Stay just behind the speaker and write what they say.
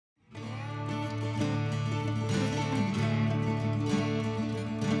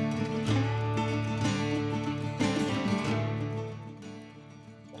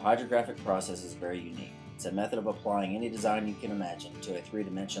HydroGraphic process is very unique. It's a method of applying any design you can imagine to a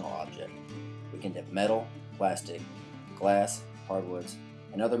three-dimensional object. We can dip metal, plastic, glass, hardwoods,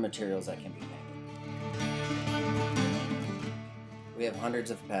 and other materials that can be painted. We have hundreds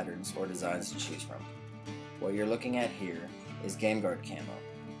of patterns or designs to choose from. What you're looking at here is Game Guard camo.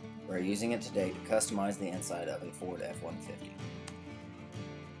 We're using it today to customize the inside of a Ford F-150.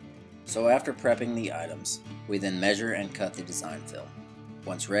 So after prepping the items, we then measure and cut the design film.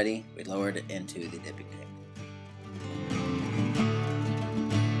 Once ready, we lower it into the dipping tank.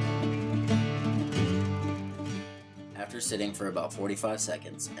 After sitting for about 45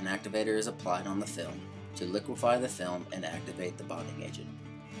 seconds, an activator is applied on the film to liquefy the film and activate the bonding agent.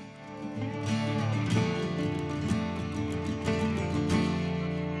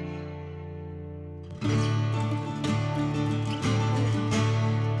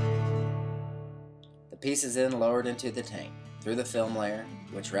 The piece is then lowered into the tank through the film layer,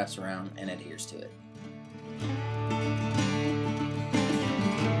 which wraps around and adheres to it.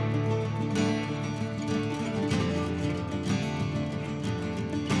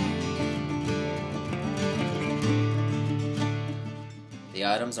 The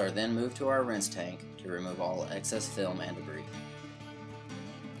items are then moved to our rinse tank to remove all excess film and debris.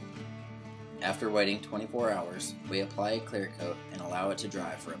 After waiting 24 hours, we apply a clear coat and allow it to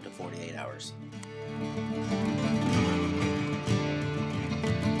dry for up to 48 hours.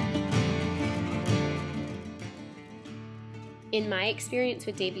 In my experience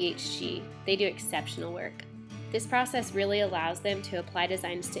with Davey HG, they do exceptional work. This process really allows them to apply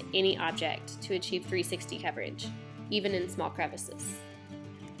designs to any object to achieve 360 coverage, even in small crevices.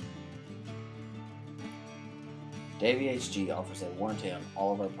 Davey HG offers a warranty on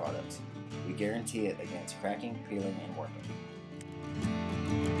all of our products. We guarantee it against cracking, peeling, and warping.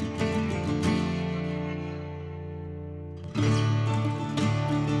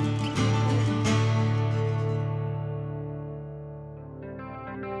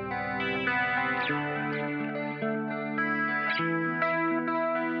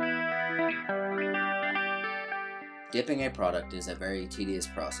 Dipping a product is a very tedious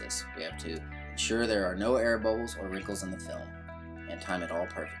process. We have to ensure there are no air bubbles or wrinkles in the film and time it all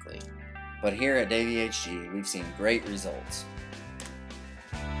perfectly. But here at Davey HG, we've seen great results.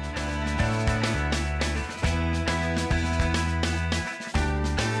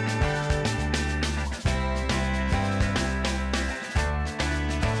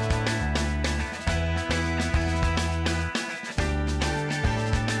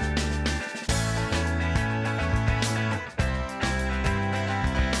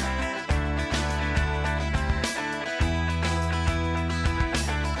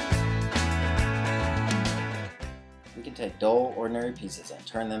 Take dull, ordinary pieces and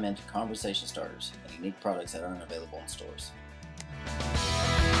turn them into conversation starters and unique products that aren't available in stores.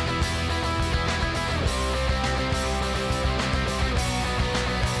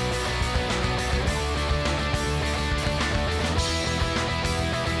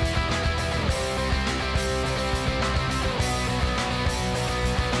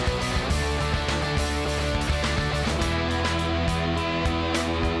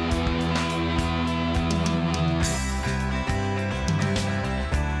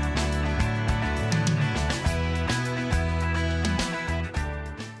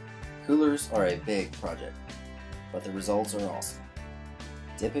 Coolers are a big project, but the results are awesome.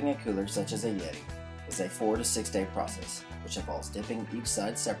 Dipping a cooler such as a Yeti is a 4 to 6 day process, which involves dipping each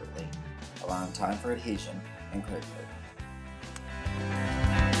side separately, allowing time for adhesion and clear coat.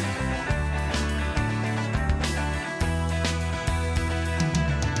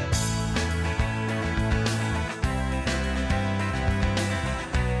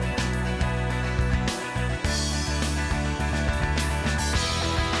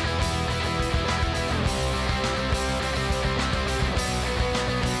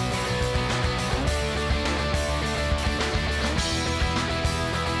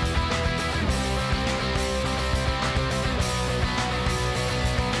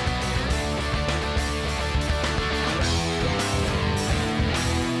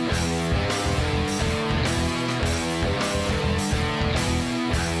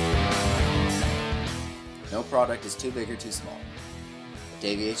 No product is too big or too small.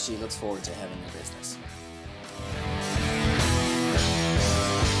 Davey HG looks forward to having your business.